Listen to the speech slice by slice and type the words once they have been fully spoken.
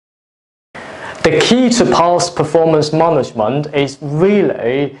The key to past performance management is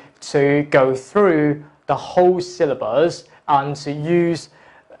really to go through the whole syllabus and to use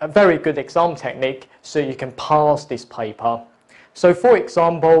a very good exam technique so you can pass this paper. So for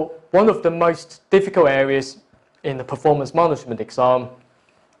example, one of the most difficult areas in the performance management exam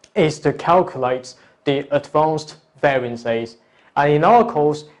is to calculate the advanced variances. And in our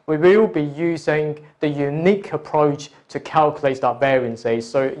course, we will be using the unique approach to calculate that variances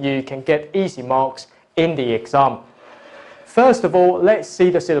so you can get easy marks in the exam. First of all, let's see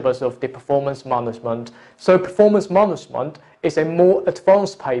the syllabus of the performance management. So performance management is a more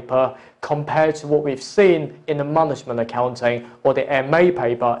advanced paper compared to what we've seen in the management accounting or the MA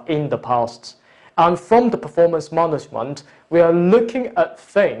paper in the past. And from the performance management, we are looking at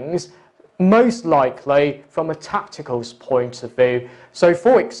things most likely from a tactical point of view. So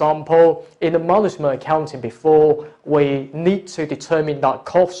for example, in the management accounting before, we need to determine that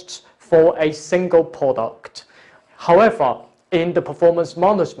costs for a single product. However, in the performance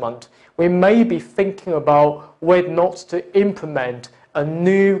management, we may be thinking about whether or not to implement a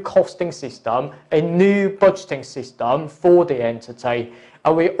new costing system, a new budgeting system for the entity.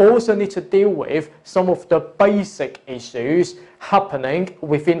 And we also need to deal with some of the basic issues happening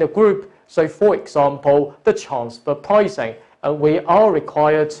within the group. So for example, the transfer pricing. And we are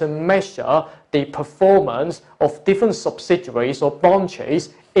required to measure the performance of different subsidiaries or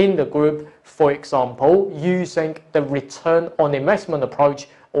branches in the group, for example, using the return on investment approach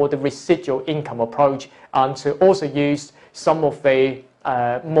or the residual income approach, and to also use some of the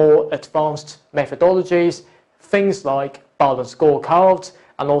more advanced methodologies, things like balanced scorecards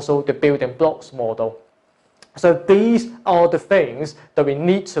and also the building blocks model. So these are the things that we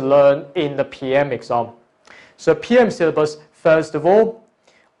need to learn in the PM exam. So PM syllabus, first of all,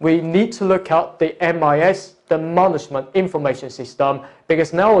 we need to look at the MIS, the Management Information System,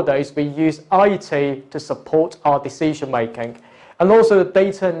 because nowadays we use IT to support our decision making. And also the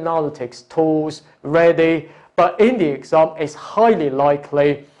data analytics tools ready, but in the exam it's highly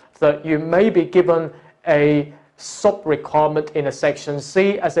likely that you may be given a sub-requirement in a section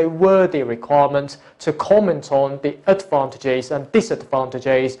C as a worthy requirement to comment on the advantages and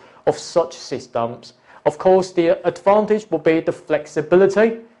disadvantages of such systems. Of course, the advantage will be the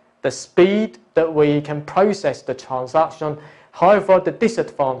flexibility, the speed that we can process the transaction. However, the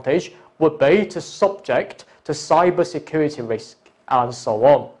disadvantage would be to subject to cybersecurity risk and so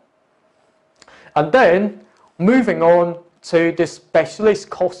on. And then, moving on to the specialist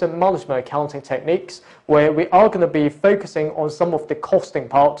cost and management accounting techniques, where we are going to be focusing on some of the costing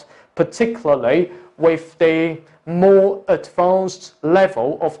part, particularly with the more advanced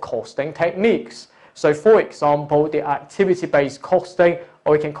level of costing techniques. So for example, the activity-based costing,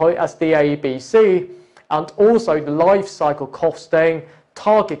 or we can call it as the ABC, and also the life cycle costing,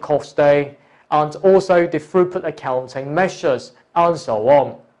 target costing, and also the throughput accounting measures, and so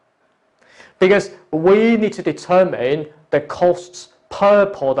on. Because we need to determine the costs per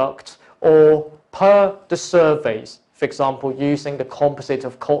product or per the service, for example, using the composite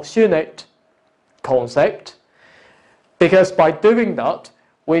of cost unit concept, because by doing that,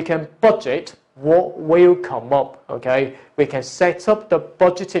 we can budget what will come up, okay? We can set up the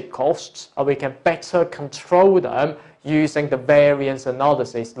budgeted costs and we can better control them using the variance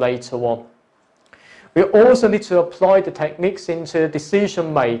analysis later on. We also need to apply the techniques into the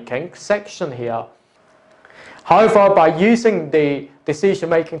decision-making section here. However, by using the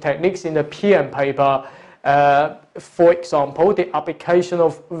decision-making techniques in the PM paper, for example, the application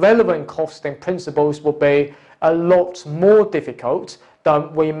of relevant costing principles will be a lot more difficult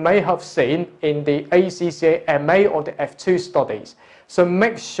than we may have seen in the ACCA MA or the F2 studies. So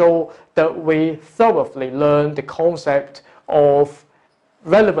make sure that we thoroughly learn the concept of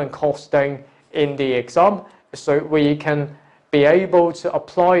relevant costing in the exam so we can be able to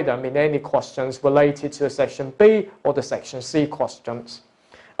apply them in any questions related to the section B or the section C questions.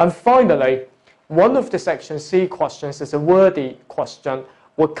 And finally, one of the section C questions is a worthy question,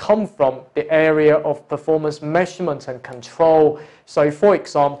 will come from the area of performance measurement and control. So for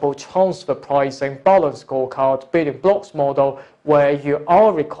example, transfer pricing, balance scorecard, building blocks model, where you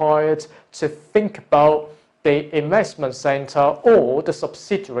are required to think about the investment center or the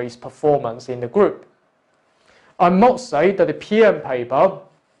subsidiary's performance in the group. I must say that the PM paper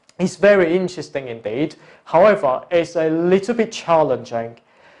is very interesting indeed. However, it's a little bit challenging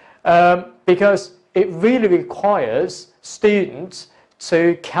because it really requires students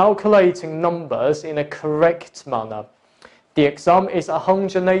to calculating numbers in a correct manner. The exam is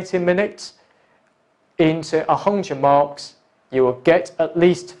 180 minutes. Into 100 marks, you will get at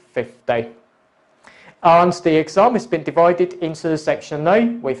least 50. And the exam has been divided into Section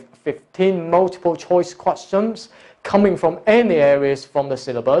A with 15 multiple choice questions coming from any areas from the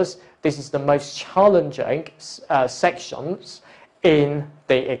syllabus. This is the most challenging sections in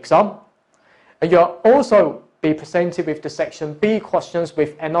the exam. And you'll also be presented with the Section B questions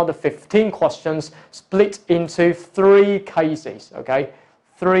with another 15 questions split into 3 cases, okay?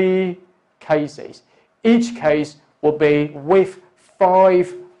 3 cases. Each case will be with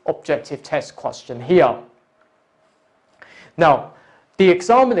 5 objective test questions here. Now, the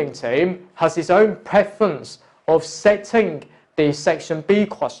examining team has its own preference of setting the Section B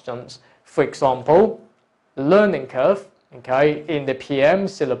questions. For example, learning curve, okay, in the PM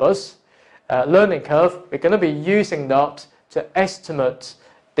syllabus, learning curve, we're going to be using that to estimate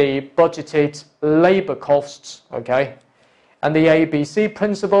the budgeted labor costs, okay? And the ABC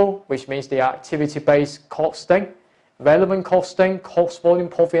principle, which means the activity-based costing, relevant costing, cost volume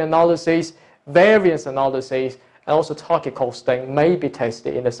profit analysis, variance analysis, and also target costing may be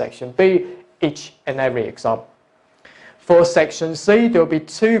tested in the Section B each and every exam. For Section C, there will be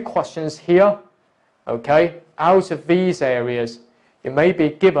 2 questions here, okay? Out of these areas, you may be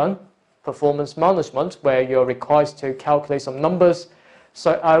given performance management, where you're required to calculate some numbers.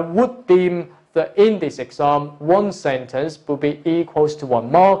 So I would deem that in this exam, 1 sentence will be equals to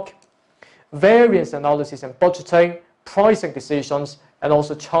 1 mark. Variance analysis and budgeting, pricing decisions, and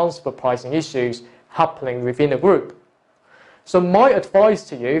also transfer pricing issues happening within a group. So my advice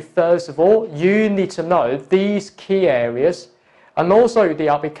to you, first of all, you need to know these key areas and also the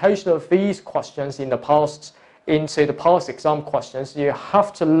application of these questions in the past into the past exam questions. You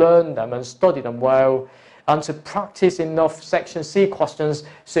have to learn them and study them well, and to practice enough Section C questions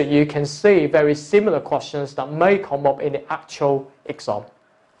so you can see very similar questions that may come up in the actual exam.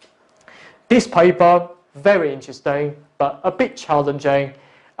 This paper, very interesting, but a bit challenging,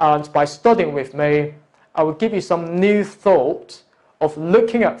 and by studying with me, I will give you some new thought of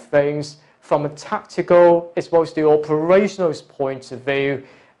looking at things from a tactical as well as the operational point of view,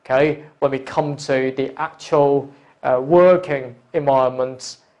 okay, when we come to the actual working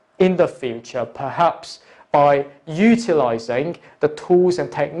environment in the future, perhaps by utilizing the tools and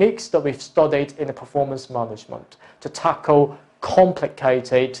techniques that we've studied in the performance management to tackle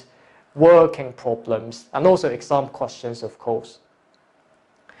complicated working problems and also exam questions, of course.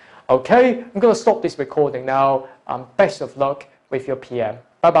 Okay, I'm going to stop this recording now, and best of luck with your PM.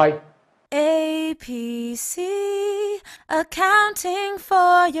 Bye-bye. APC, accounting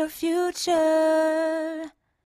for your future.